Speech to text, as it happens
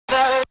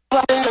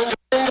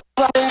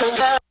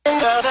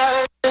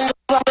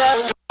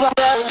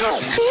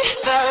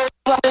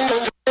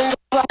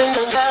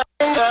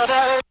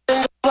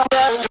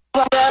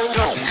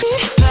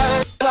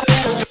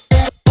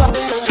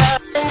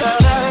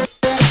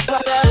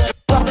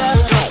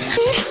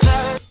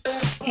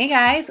Hey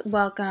guys,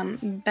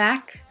 welcome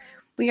back.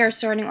 We are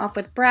starting off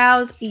with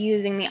brows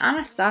using the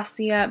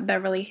Anastasia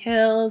Beverly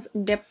Hills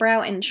Dip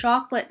Brow in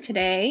Chocolate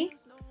today.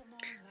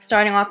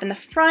 Starting off in the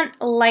front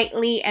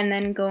lightly and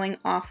then going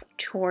off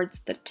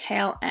towards the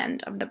tail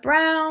end of the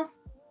brow.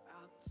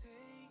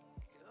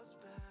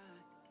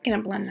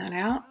 Gonna blend that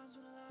out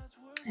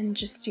and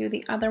just do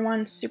the other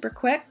one super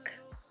quick.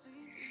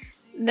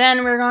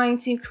 Then we're going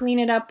to clean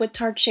it up with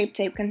Tarte Shape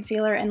Tape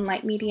Concealer in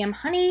Light Medium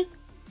Honey.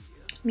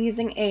 I'm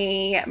using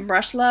a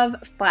Brush Love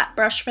flat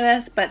brush for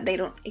this, but they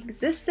don't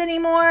exist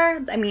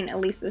anymore. I mean, at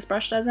least this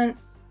brush doesn't.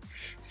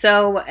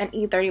 So an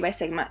E30 by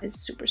Sigma is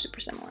super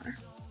similar.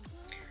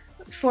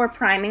 For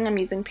priming, I'm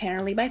using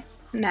Painterly by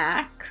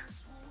MAC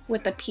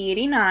with the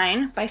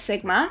P89 by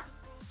Sigma.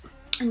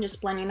 I'm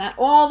just blending that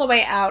all the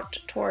way out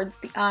towards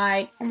the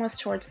eye, almost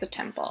towards the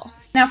temple.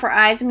 Now for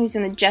eyes, I'm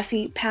using the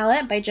Jessie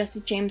palette by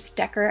Jessie James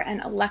Decker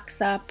and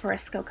Alexa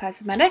Perisco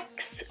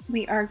Cosmetics.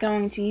 We are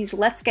going to use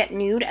Let's Get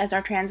Nude as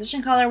our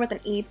transition color with an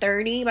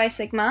E30 by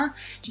Sigma.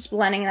 Just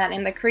blending that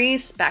in the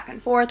crease, back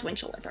and forth,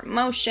 windshield wiper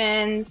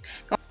motions,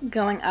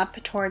 going up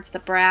towards the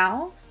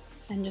brow,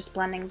 and just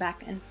blending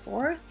back and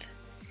forth.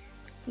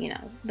 You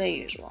know, the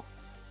usual.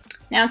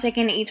 Now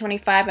taking the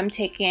E25, I'm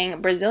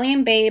taking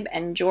Brazilian Babe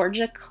and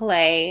Georgia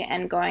Clay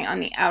and going on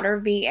the outer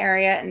V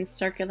area in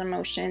circular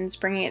motions,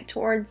 bringing it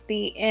towards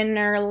the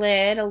inner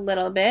lid a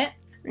little bit.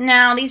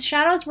 Now these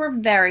shadows were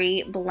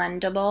very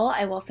blendable,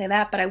 I will say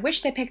that, but I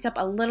wish they picked up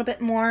a little bit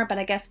more, but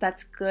I guess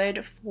that's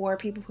good for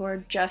people who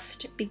are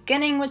just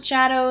beginning with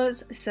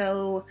shadows,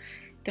 so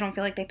they don't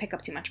feel like they pick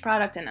up too much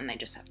product and then they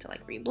just have to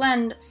like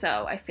reblend,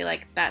 so I feel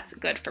like that's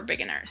good for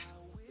beginners.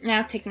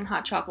 Now taking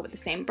Hot Chocolate with the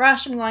same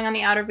brush, I'm going on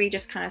the outer V,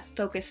 just kind of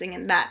focusing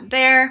in that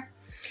there.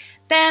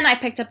 Then I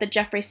picked up the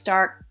Jeffree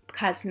Star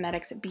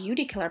Cosmetics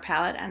Beauty Killer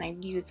palette and I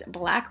used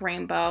Black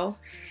Rainbow.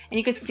 And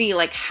you could see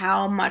like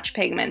how much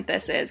pigment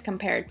this is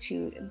compared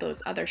to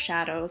those other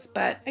shadows.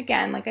 But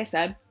again, like I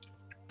said,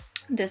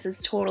 this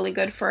is totally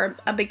good for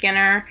a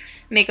beginner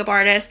makeup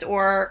artist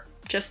or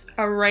just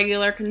a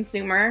regular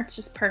consumer. It's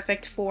just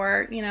perfect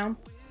for, you know,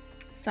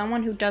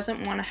 someone who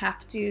doesn't want to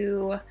have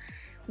to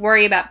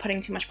worry about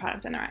putting too much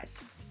product in their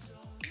eyes.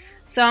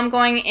 So I'm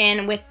going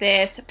in with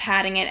this,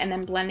 patting it and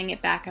then blending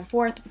it back and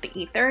forth with the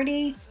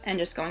E30 and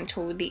just going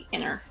to the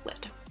inner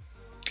lid.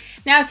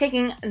 Now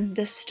taking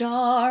the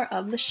star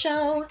of the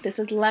show, this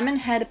is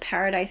Lemonhead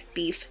Paradise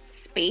Beef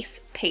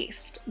Space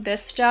Paste.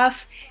 This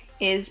stuff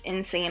is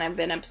insane. I've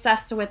been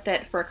obsessed with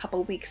it for a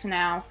couple weeks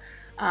now.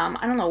 I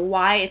don't know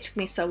why it took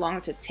me so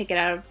long to take it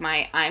out of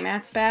my eye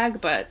mats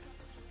bag, but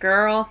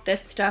girl,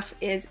 this stuff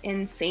is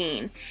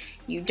insane.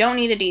 You don't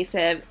need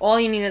adhesive. All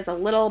you need is a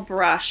little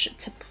brush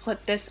to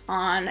put this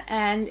on,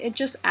 and it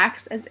just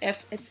acts as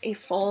if it's a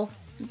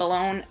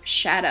full-blown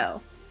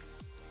shadow.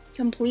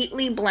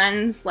 Completely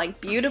blends like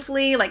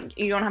beautifully, like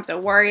you don't have to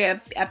worry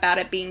about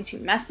it being too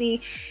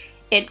messy.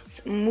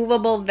 It's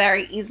movable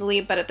very easily,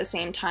 but at the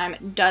same time,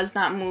 it does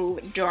not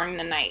move during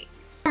the night.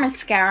 For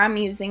mascara, I'm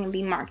using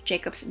the Marc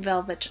Jacobs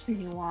Velvet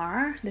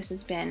Noir. This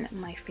has been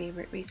my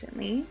favorite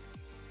recently.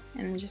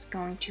 And I'm just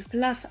going to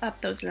fluff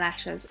up those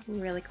lashes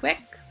really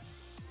quick.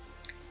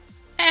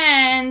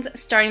 And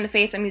starting the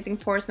face, I'm using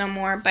Pores No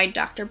More by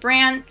Dr.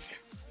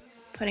 Brandt.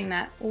 Putting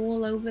that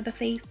all over the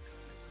face.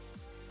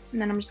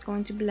 And then I'm just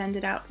going to blend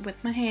it out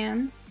with my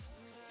hands.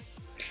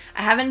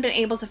 I haven't been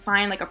able to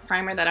find like a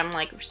primer that I'm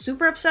like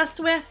super obsessed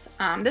with.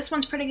 This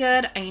one's pretty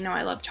good. And you know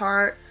I love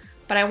Tarte.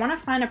 But I want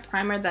to find a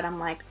primer that I'm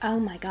like, oh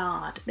my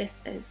god,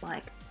 this is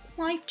like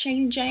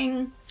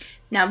life-changing.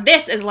 Now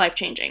this is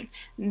life-changing.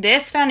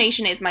 This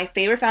foundation is my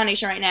favorite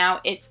foundation right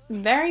now. It's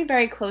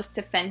very close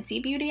to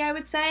Fenty Beauty, I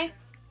would say.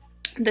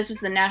 This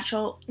is the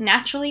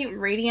Naturally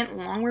Radiant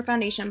Longwear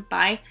Foundation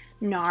by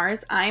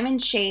NARS. I'm in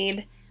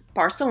shade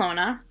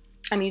Barcelona.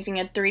 I'm using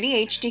a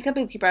 3D HD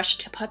Kabuki brush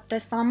to put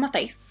this on my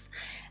face.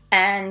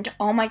 And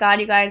oh my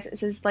god, you guys,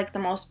 this is like the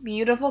most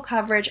beautiful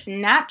coverage,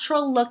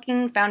 natural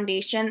looking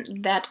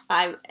foundation that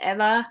I've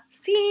ever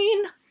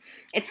seen.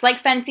 It's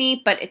like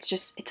Fenty, but it's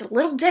a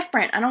little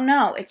different. I don't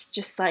know. It's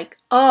just like,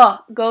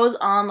 goes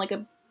on like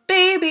a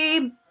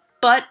baby,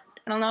 but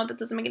I don't know if that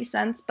doesn't make any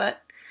sense,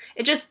 but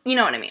it just, you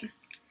know what I mean.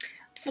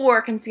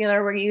 For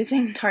concealer, we're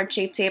using Tarte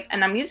Shape Tape,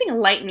 and I'm using a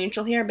light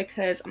neutral here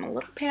because I'm a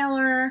little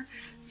paler.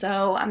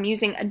 So I'm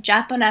using a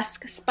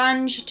Japonesque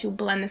sponge to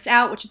blend this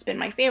out, which has been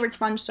my favorite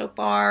sponge so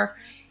far.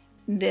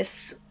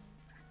 This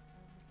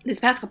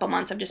past couple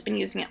months, I've just been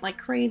using it like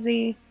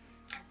crazy.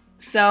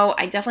 So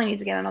I definitely need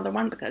to get another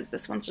one because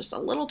this one's just a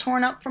little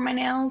torn up from my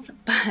nails.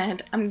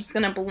 But I'm just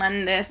going to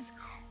blend this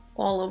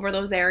all over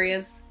those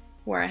areas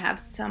where I have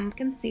some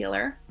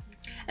concealer.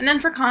 And then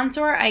for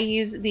contour, I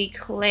use the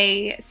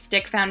Clay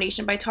Stick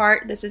Foundation by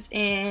Tarte. This is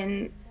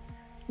in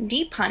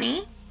Deep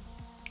Honey.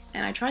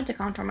 And I tried to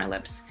contour my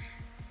lips,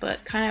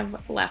 but kind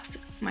of left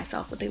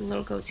myself with a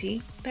little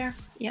goatee there.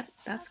 Yep,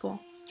 that's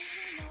cool.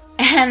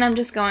 And I'm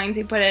just going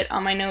to put it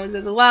on my nose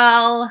as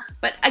well.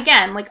 But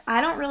again, like I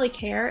don't really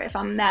care if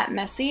I'm that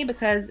messy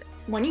because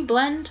when you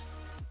blend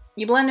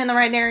in the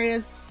right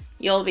areas,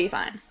 you'll be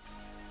fine.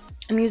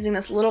 I'm using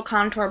this little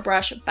contour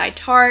brush by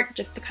Tarte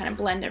just to kind of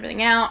blend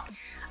everything out.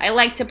 I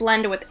like to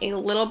blend with a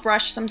little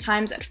brush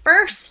sometimes at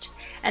first,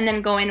 and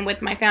then go in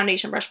with my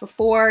foundation brush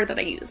before that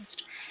I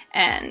used,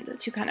 and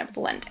to kind of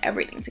blend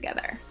everything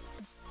together.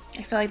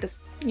 I feel like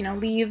this, you know,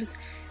 leaves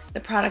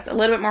the product a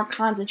little bit more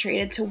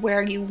concentrated to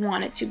where you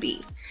want it to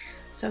be.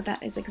 So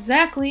that is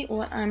exactly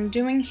what I'm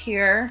doing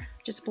here,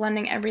 just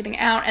blending everything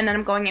out, and then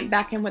I'm going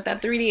back in with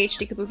that 3D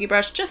HD Kabuki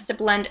brush just to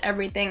blend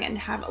everything and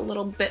have a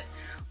little bit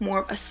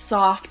more of a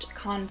soft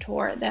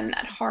contour than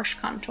that harsh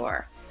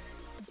contour,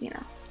 you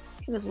know,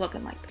 it was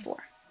looking like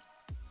before.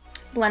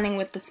 Blending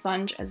with the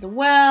sponge as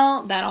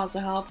well, that also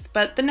helps,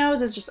 but the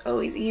nose is just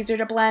always easier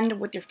to blend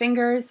with your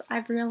fingers,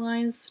 I've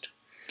realized.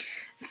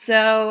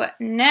 So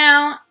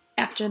now,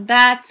 after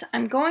that,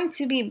 I'm going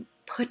to be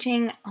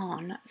putting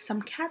on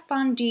some Kat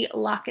Von D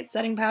Lock-It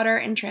Setting Powder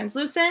in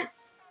translucent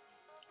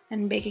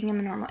and baking in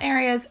the normal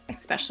areas,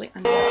 especially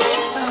under the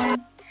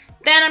cheekbone.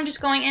 Then I'm just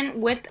going in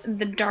with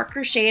the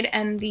darker shade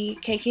and the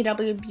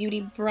KKW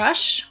Beauty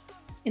brush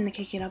in the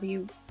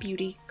KKW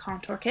Beauty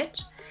Contour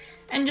Kit,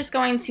 and just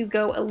going to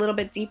go a little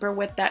bit deeper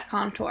with that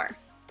contour,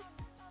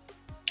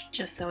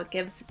 just so it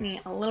gives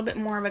me a little bit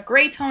more of a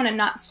gray tone and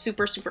not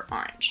super, super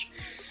orange.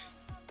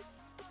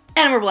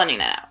 And we're blending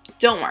that out.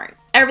 Don't worry,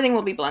 everything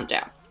will be blended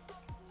out.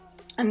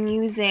 I'm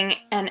using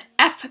an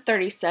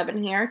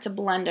F37 here to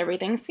blend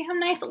everything. See how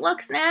nice it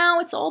looks now?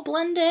 It's all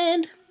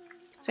blended.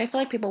 So I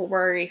feel like people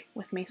worry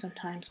with me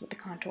sometimes with the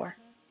contour.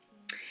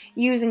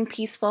 Using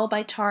Peaceful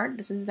by Tarte.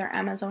 This is their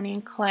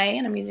Amazonian clay,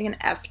 and I'm using an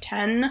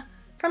F10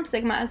 from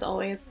Sigma as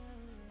always.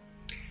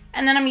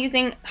 And then I'm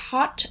using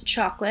Hot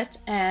Chocolate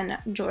and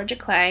Georgia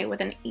Clay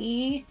with an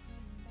E30.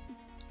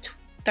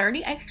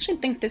 I actually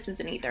think this is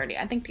an E30.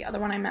 I think the other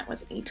one I meant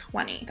was an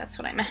E20. That's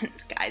what I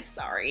meant, guys.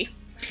 Sorry.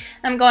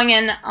 I'm going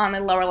in on the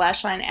lower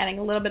lash line, adding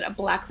a little bit of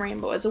black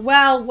rainbow as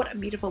well. What a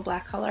beautiful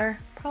black color.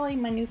 Probably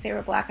my new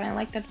favorite black, and I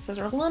like that there's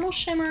a little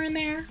shimmer in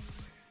there.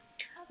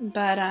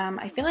 But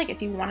I feel like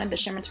if you wanted the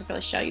shimmer to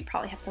really show, you'd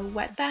probably have to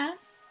wet that.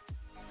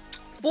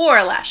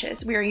 For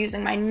lashes, we are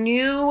using my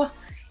new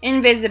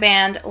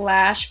Invisiband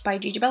Lash by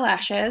GigiBelle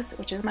Lashes,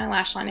 which is my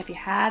lash line if you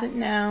hadn't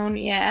known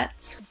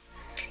yet.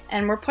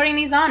 And we're putting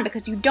these on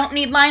because you don't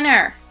need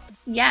liner.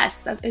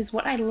 Yes, that is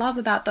what I love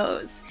about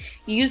those.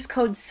 Use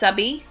code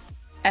SUBBIE,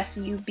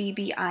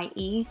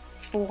 S-U-B-B-I-E,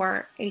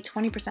 for a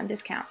 20%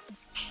 discount.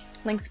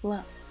 Links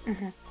below.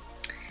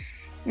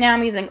 Now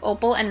I'm using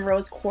Opal and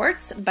Rose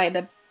Quartz by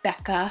the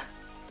Becca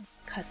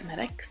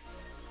Cosmetics.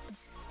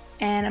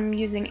 And I'm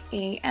using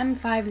a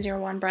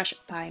M501 brush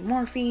by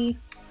Morphe,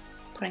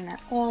 putting that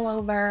all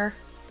over.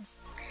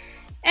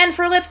 And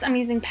for lips, I'm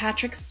using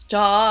Patrick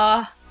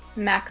Starr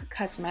MAC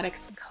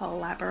Cosmetics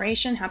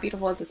collaboration. How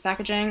beautiful is this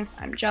packaging?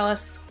 I'm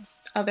jealous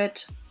of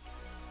it.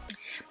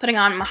 Putting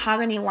on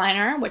Mahogany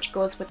Liner, which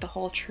goes with the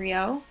whole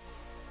trio.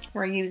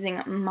 We're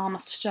using Mama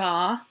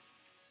Star.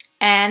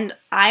 And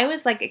I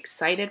was like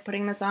excited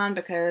putting this on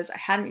because I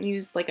hadn't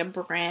used like a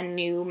brand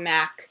new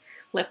MAC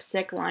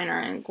lipstick liner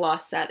and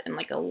gloss set in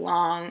like a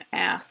long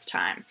ass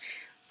time.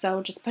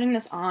 So just putting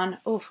this on,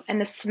 oof.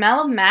 And the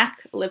smell of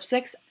MAC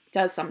lipsticks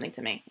does something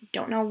to me.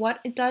 Don't know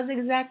what it does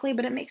exactly,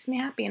 but it makes me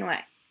happy in a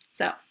way.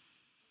 So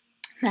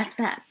that's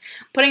that.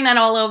 Putting that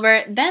all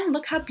over, then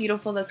look how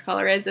beautiful this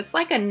color is. It's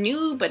like a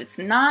nude, but it's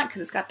not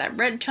because it's got that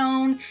red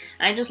tone.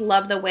 And I just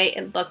love the way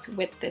it looked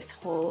with this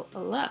whole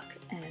look.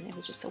 And it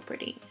was just so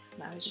pretty.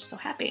 I was just so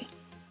happy.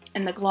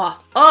 And the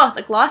gloss. Oh,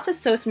 the gloss is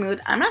so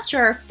smooth. I'm not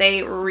sure if they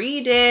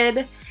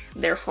redid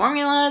their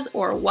formulas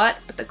or what,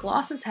 but the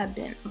glosses have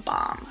been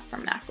bomb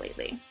from MAC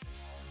lately.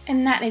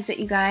 And that is it,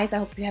 you guys. I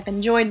hope you have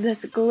enjoyed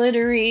this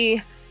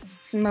glittery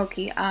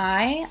smoky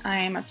eye. I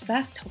am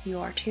obsessed. Hope you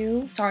are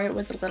too. Sorry it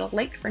was a little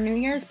late for New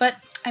Year's, but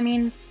I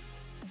mean,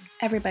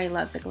 everybody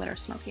loves a glitter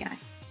smoky eye.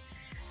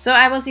 So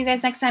I will see you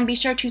guys next time. Be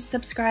sure to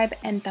subscribe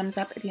and thumbs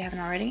up if you haven't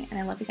already. And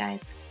I love you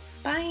guys.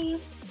 Bye.